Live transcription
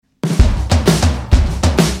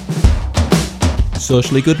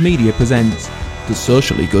Socially Good Media presents the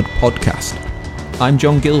Socially Good Podcast. I'm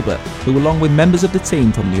John Gilbert, who along with members of the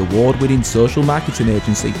team from the award-winning social marketing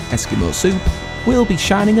agency Eskimo Soup, will be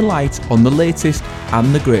shining a light on the latest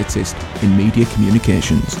and the greatest in media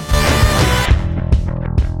communications.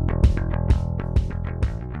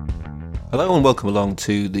 Hello and welcome along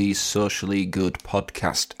to the Socially Good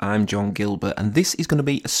Podcast. I'm John Gilbert and this is going to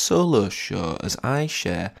be a solo show as I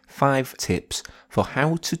share 5 tips for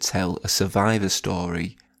how to tell a survivor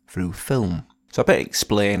story through film. So I better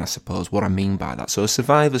explain, I suppose, what I mean by that. So a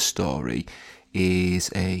survivor story is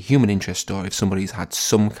a human interest story if somebody's had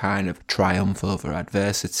some kind of triumph over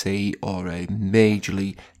adversity or a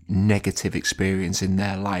majorly negative experience in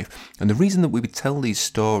their life. And the reason that we would tell these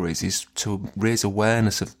stories is to raise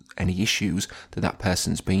awareness of any issues that that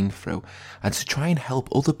person's been through and to try and help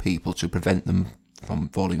other people to prevent them from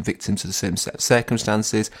falling victim to the same set of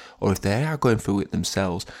circumstances, or if they are going through it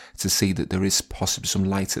themselves, to see that there is possibly some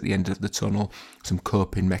light at the end of the tunnel, some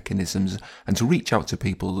coping mechanisms, and to reach out to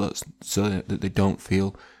people so that they don't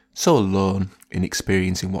feel so alone in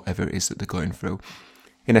experiencing whatever it is that they're going through.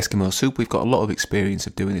 In Eskimo Soup, we've got a lot of experience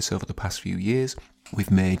of doing this over the past few years.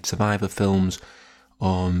 We've made survivor films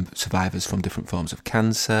on survivors from different forms of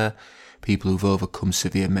cancer, people who've overcome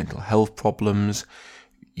severe mental health problems,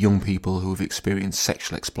 young people who have experienced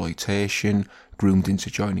sexual exploitation, groomed into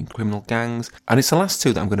joining criminal gangs. And it's the last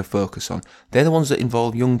two that I'm going to focus on. They're the ones that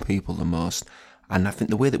involve young people the most, and I think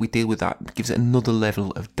the way that we deal with that gives it another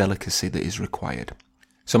level of delicacy that is required.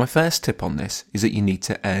 So my first tip on this is that you need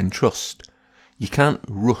to earn trust. You can't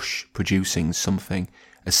rush producing something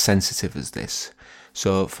as sensitive as this.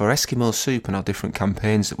 So for Eskimo Soup and our different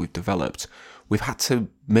campaigns that we've developed, we've had to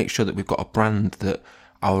make sure that we've got a brand that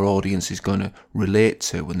our audience is going to relate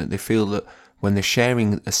to, and that they feel that when they're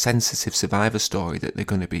sharing a sensitive survivor story that they're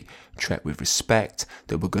going to be treated with respect,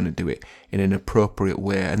 that we're going to do it in an appropriate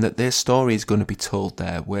way, and that their story is going to be told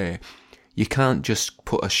their way. You can't just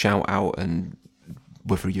put a shout out, and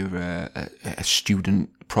whether you're a student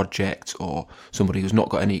project or somebody who's not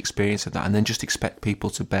got any experience of that, and then just expect people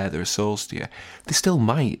to bare their souls to you. They still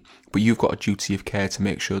might, but you've got a duty of care to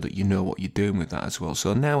make sure that you know what you're doing with that as well.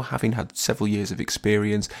 So now, having had several years of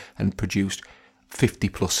experience and produced 50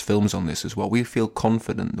 plus films on this as well, we feel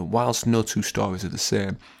confident that whilst no two stories are the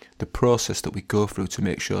same, the process that we go through to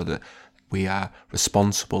make sure that we are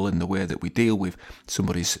responsible in the way that we deal with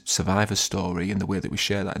somebody's survivor story and the way that we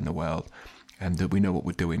share that in the world, and that we know what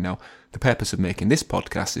we're doing. Now, the purpose of making this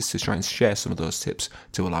podcast is to try and share some of those tips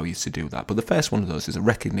to allow you to do that. But the first one of those is a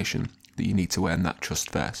recognition that you need to earn that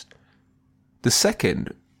trust first. The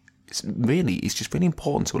second is it's just really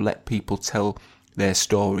important to let people tell their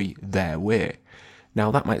story their way.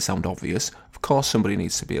 Now, that might sound obvious. Of course, somebody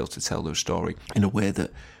needs to be able to tell their story in a way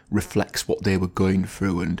that reflects what they were going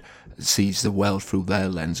through and sees the world through their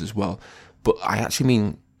lens as well. But I actually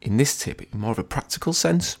mean, in this tip, in more of a practical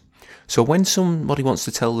sense. So when somebody wants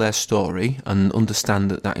to tell their story and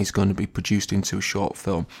understand that that is going to be produced into a short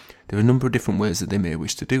film, there are a number of different ways that they may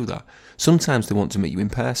wish to do that. Sometimes they want to meet you in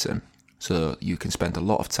person, so you can spend a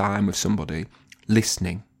lot of time with somebody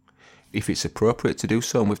listening, if it's appropriate to do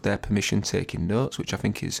so, and with their permission taking notes, which I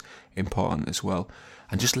think is important as well,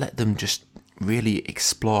 and just let them just really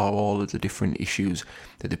explore all of the different issues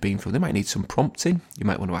that they've been through. They might need some prompting. You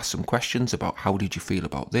might want to ask some questions about how did you feel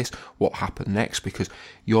about this, what happened next, because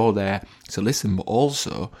you're there to listen, but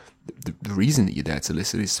also the reason that you're there to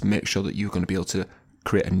listen is to make sure that you're going to be able to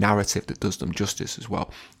create a narrative that does them justice as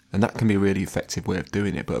well. And that can be a really effective way of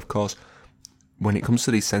doing it. But of course, when it comes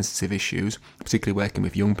to these sensitive issues, particularly working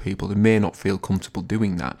with young people, they may not feel comfortable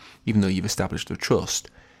doing that, even though you've established a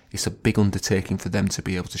trust. It's a big undertaking for them to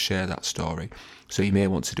be able to share that story. So you may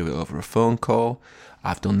want to do it over a phone call.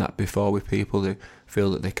 I've done that before with people who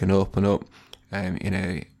feel that they can open up in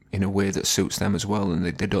a way that suits them as well, and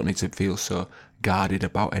they don't need to feel so guarded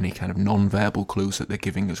about any kind of non-verbal clues that they're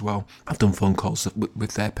giving as well. I've done phone calls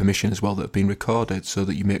with their permission as well that have been recorded, so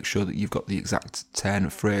that you make sure that you've got the exact turn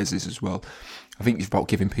of phrases as well. I think it's about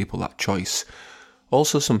giving people that choice.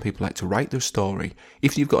 Also, some people like to write their story.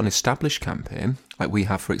 If you've got an established campaign, like we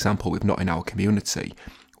have, for example, with Not In Our Community,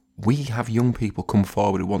 we have young people come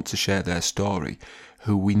forward who want to share their story,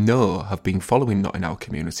 who we know have been following Not In Our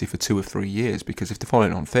Community for 2 or 3 years, because if they're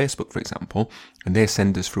following on Facebook, for example, and they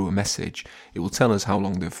send us through a message, it will tell us how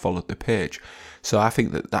long they've followed the page. So I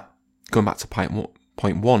think that going back to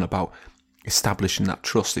point one about establishing that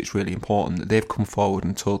trust, it's really important that they've come forward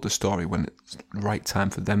and told the story when it's the right time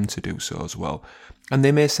for them to do so as well. And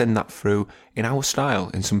they may send that through in our style,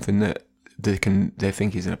 in something that they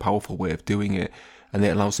think is in a powerful way of doing it, and it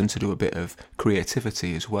allows them to do a bit of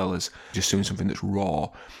creativity as well as just doing something that's raw.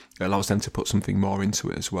 It allows them to put something more into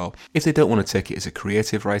it as well. If they don't want to take it as a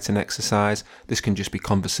creative writing exercise, this can just be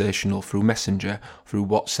conversational through Messenger, through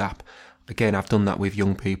WhatsApp. Again, I've done that with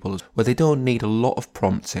young people where they don't need a lot of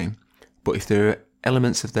prompting, but if there are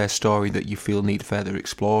elements of their story that you feel need further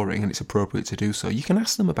exploring and it's appropriate to do so, you can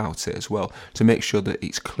ask them about it as well to make sure that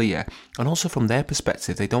it's clear. And also from their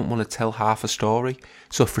perspective, they don't want to tell half a story.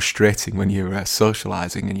 So frustrating when you're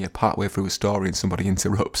socialising and you're partway through a story and somebody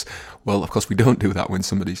interrupts. Well, of course, we don't do that when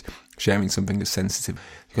somebody's sharing something that's sensitive.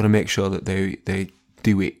 You've got to make sure that they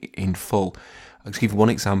do it in full. I'll give you one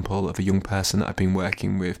example of a young person that I've been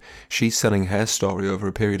working with. She's selling her story over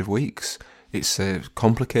a period of weeks. It's a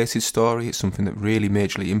complicated story. It's something that really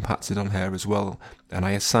majorly impacted on her as well. And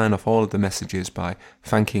I sign off all of the messages by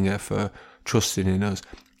thanking her for trusting in us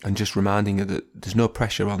and just reminding her that there's no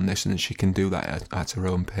pressure on this and that she can do that at her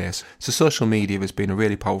own pace. So social media has been a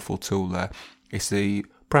really powerful tool there. It's the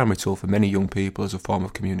primary tool for many young people as a form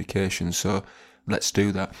of communication. So let's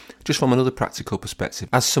do that. Just from another practical perspective,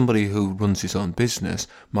 as somebody who runs his own business,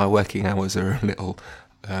 my working hours are a little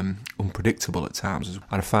unpredictable at times, and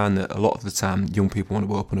I find that a lot of the time young people want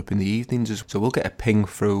to open up in the evenings, so we'll get a ping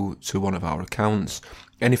through to one of our accounts,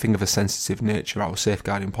 anything of a sensitive nature. Our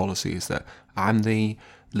safeguarding policy is that I'm the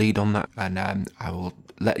lead on that, and I will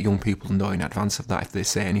let young people know in advance of that if they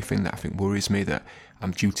say anything that I think worries me, that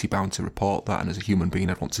I'm duty bound to report that, and as a human being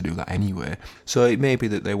I'd want to do that anyway. So it may be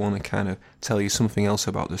that they want to kind of tell you something else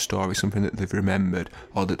about the story, something that they've remembered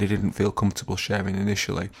or that they didn't feel comfortable sharing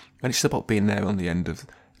initially, and it's about being there at the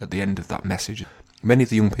end of that message. Many of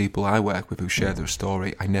the young people I work with who share their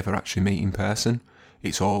story I never actually meet in person.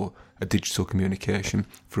 It's all a digital communication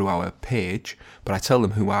through our page, but I tell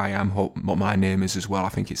them who I am, what my name is as well. I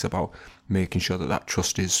think it's about making sure that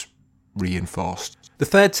trust is reinforced. The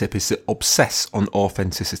third tip is to obsess on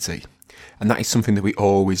authenticity, and that is something that we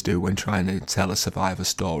always do when trying to tell a survivor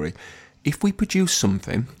story. If we produce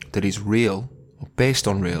something that is real or based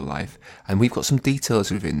on real life, and we've got some details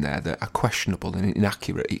within there that are questionable and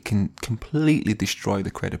inaccurate, it can completely destroy the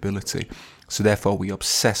credibility. So therefore we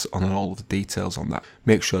obsess on all of the details on that.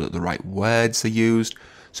 Make sure that the right words are used.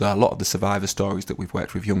 So a lot of the survivor stories that we've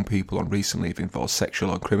worked with young people on recently have involved sexual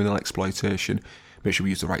or criminal exploitation. Make sure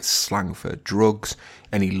we use the right slang for drugs.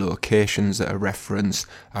 Any locations that are referenced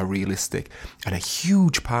are realistic. And a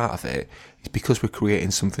huge part of it is because we're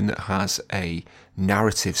creating something that has a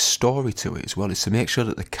narrative story to it as well, is to make sure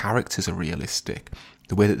that the characters are realistic.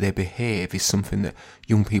 The way that they behave is something that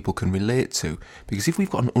young people can relate to. Because if we've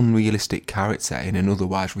got an unrealistic character in an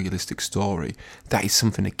otherwise realistic story, that is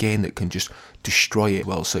something again that can just destroy it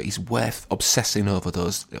well. So it's worth obsessing over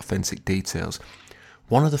those authentic details.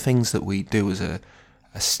 One of the things that we do as a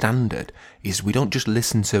standard is we don't just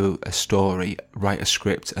listen to a story, write a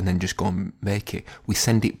script and then just go and make it. We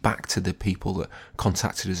send it back to the people that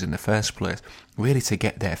contacted us in the first place, really to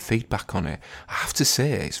get their feedback on it. I have to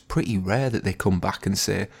say it's pretty rare that they come back and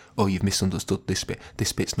say, oh, you've misunderstood this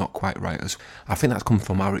bit's not quite right. I think that's come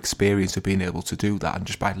from our experience of being able to do that and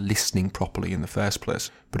just by listening properly in the first place.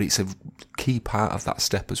 But it's a key part of that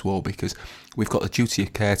step as well, because we've got a duty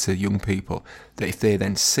of care to young people that if they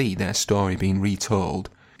then see their story being retold,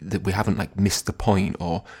 that we haven't missed the point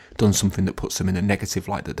or done something that puts them in a negative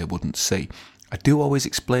light that they wouldn't see. I do always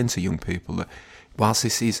explain to young people that whilst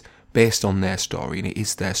this is based on their story and it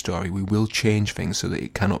is their story, we will change things so that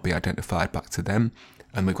it cannot be identified back to them,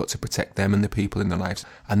 and we've got to protect them and the people in their lives.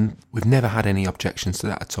 And we've never had any objections to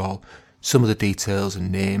that at all. Some of the details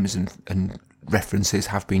and names and references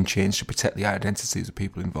have been changed to protect the identities of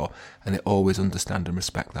people involved, and they always understand and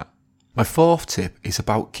respect that. My fourth tip is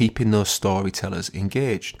about keeping those storytellers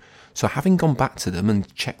engaged. So having gone back to them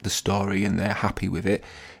and checked the story and they're happy with it,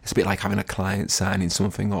 it's a bit like having a client signing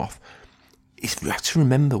something off. You have to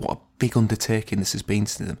remember what a big undertaking this has been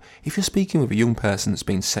to them. If you're speaking with a young person that's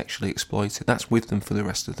been sexually exploited, that's with them for the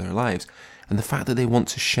rest of their lives. And the fact that they want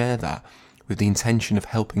to share that with the intention of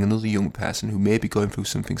helping another young person who may be going through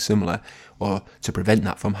something similar, or to prevent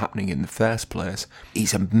that from happening in the first place,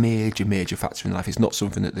 is a major factor in life. It's not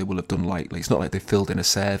something that they will have done lightly. It's not like they filled in a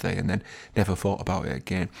survey and then never thought about it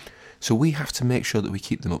again. So we have to make sure that we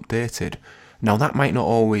keep them updated. Now that might not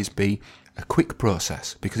always be a quick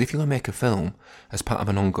process, because if you're going to make a film as part of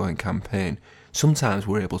an ongoing campaign, sometimes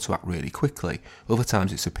we're able to act really quickly. Other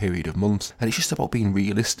times it's a period of months, and it's just about being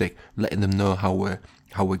realistic, letting them know how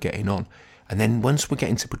we're getting on. And then once we get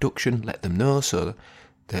into production, let them know so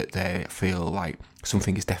that they feel like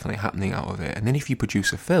something is definitely happening out of it. And then if you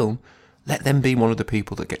produce a film, let them be one of the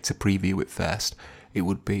people that get to preview it first. It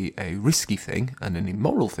would be a risky thing and an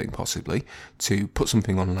immoral thing possibly to put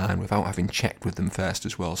something online without having checked with them first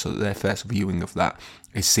as well, so that their first viewing of that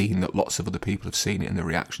is seeing that lots of other people have seen it and the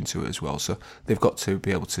reaction to it as well. So they've got to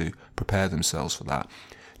be able to prepare themselves for that.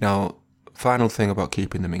 Now, final thing about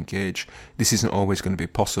keeping them engaged, this isn't always going to be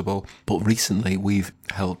possible, but recently we've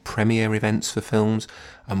held premiere events for films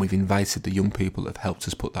and we've invited the young people that have helped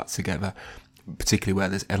us put that together, particularly where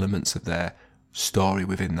there's elements of their story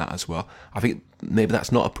within that as well. I think maybe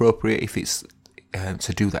that's not appropriate if it's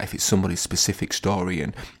to do that if it's somebody's specific story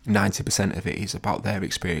and 90% of it is about their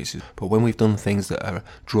experiences. But when we've done things that are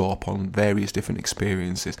draw upon various different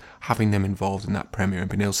experiences, having them involved in that premiere and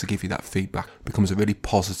being able to give you that feedback becomes a really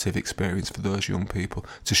positive experience for those young people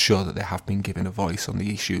to show that they have been given a voice on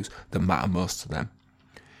the issues that matter most to them.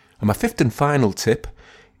 And my fifth and final tip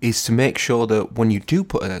is to make sure that when you do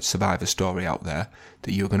put a survivor story out there,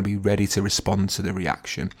 that you're going to be ready to respond to the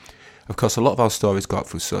reaction. Of course, a lot of our stories go out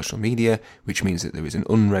through social media, which means that there is an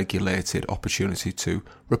unregulated opportunity to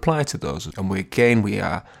reply to those. And we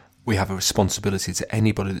have a responsibility to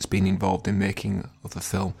anybody that's been involved in making of the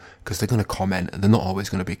film, because they're going to comment, and they're not always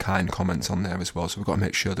going to be kind comments on there as well. So we've got to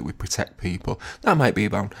make sure that we protect people. That might be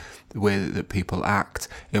about the way that people act.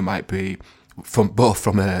 It might be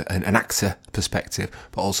from an actor perspective,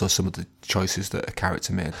 but also some of the choices that a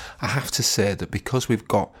character made. I have to say that because we've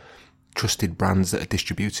got trusted brands that are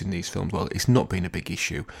distributing these films, well, it's not been a big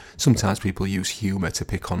issue. Sometimes people use humour to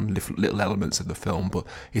pick on little elements of the film, but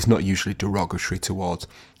it's not usually derogatory towards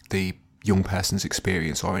the young person's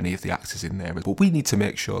experience or any of the actors in there. But we need to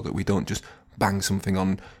make sure that we don't just bang something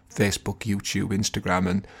on Facebook, YouTube, Instagram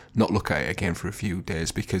and not look at it again for a few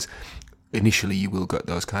days, because initially you will get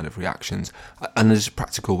those kind of reactions, and there's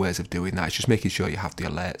practical ways of doing that. It's just making sure you have the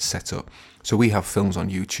alerts set up. So we have films on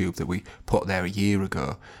YouTube that we put there a year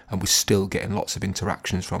ago and we're still getting lots of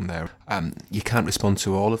interactions from there. You can't respond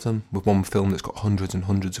to all of them with one film that's got hundreds and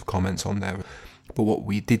hundreds of comments on there, but what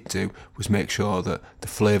we did do was make sure that the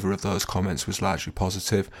flavour of those comments was largely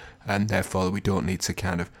positive, and therefore we don't need to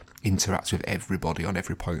kind of interact with everybody on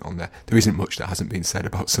every point on there. There isn't much that hasn't been said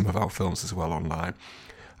about some of our films as well online.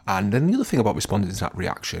 And then the other thing about responding to that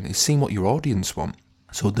reaction is seeing what your audience want.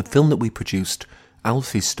 So the film that we produced,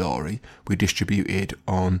 Alfie's Story, we distributed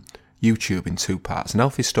on YouTube in 2 parts. And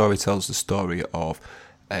Alfie's Story tells the story of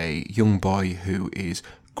a young boy who is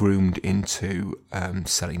groomed into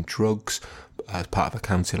selling drugs as part of a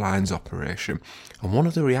county lines operation. And one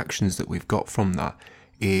of the reactions that we've got from that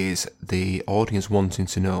is the audience wanting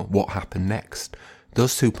to know what happened next.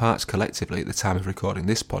 Those 2 parts collectively, at the time of recording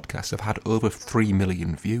this podcast, have had over 3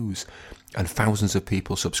 million views and thousands of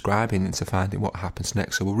people subscribing into finding what happens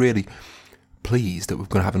next. So we're really pleased that we're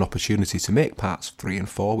going to have an opportunity to make parts 3 and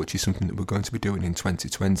 4, which is something that we're going to be doing in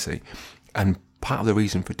 2020. And part of the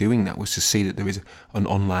reason for doing that was to see that there is an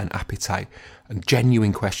online appetite and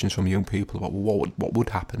genuine questions from young people about what would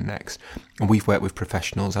happen next. And we've worked with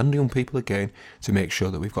professionals and young people again to make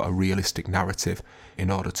sure that we've got a realistic narrative in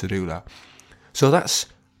order to do that. So that's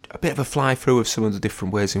a bit of a fly through of some of the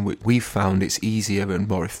different ways in which we've found it's easier and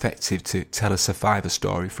more effective to tell a survivor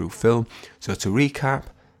story through film. So to recap,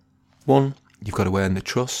 1, you've got to earn the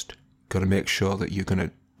trust. You've got to make sure that you're going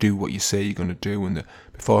to do what you say you're going to do, and that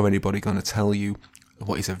before anybody going to tell you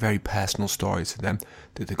what is a very personal story to them,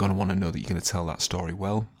 that they're going to want to know that you're going to tell that story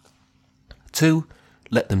well. 2,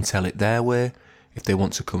 let them tell it their way. If they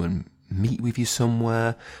want to come and meet with you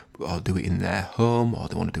somewhere, or do it in their home, or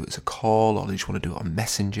they want to do it as a call, or they just want to do it on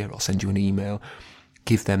Messenger or send you an email,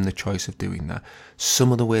 give them the choice of doing that.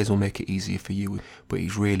 Some of the ways will make it easier for you, but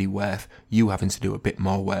it's really worth you having to do a bit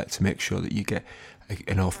more work to make sure that you get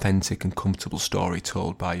an authentic and comfortable story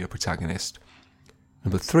told by your protagonist.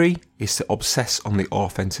 Number 3 is to obsess on the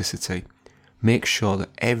authenticity. Make sure that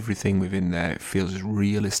everything within there feels as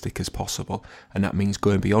realistic as possible, and that means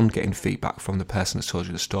going beyond getting feedback from the person that's told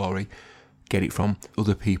you the story. Get it from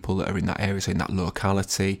other people that are in that area, so in that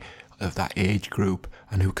locality, of that age group,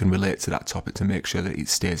 and who can relate to that topic to make sure that it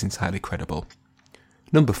stays entirely credible.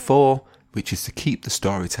 Number 4, which is to keep the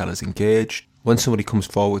storytellers engaged. When somebody comes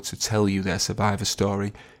forward to tell you their survivor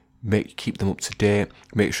story, keep them up to date,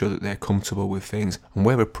 make sure that they're comfortable with things, and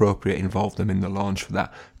where appropriate, involve them in the launch for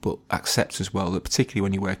that, but accept as well that particularly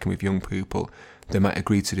when you're working with young people, they might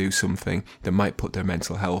agree to do something that might put their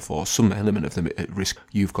mental health or some element of them at risk.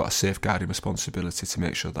 You've got a safeguarding responsibility to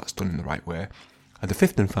make sure that's done in the right way. And the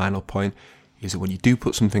 5th and final point is that when you do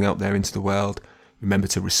put something out there into the world, remember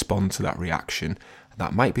to respond to that reaction.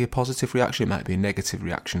 That might be a positive reaction, it might be a negative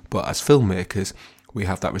reaction, but as filmmakers, we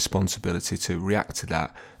have that responsibility to react to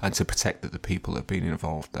that and to protect the people that have been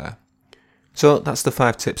involved there. So that's the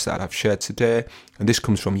 5 tips that I've shared today, and this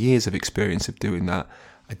comes from years of experience of doing that.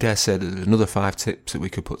 I dare say that there's another 5 tips that we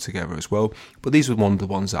could put together as well, but these were one of the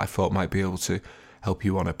ones that I thought might be able to help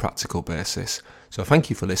you on a practical basis. So thank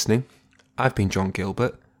you for listening. I've been John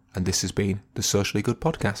Gilbert, and this has been the Socially Good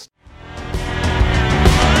Podcast.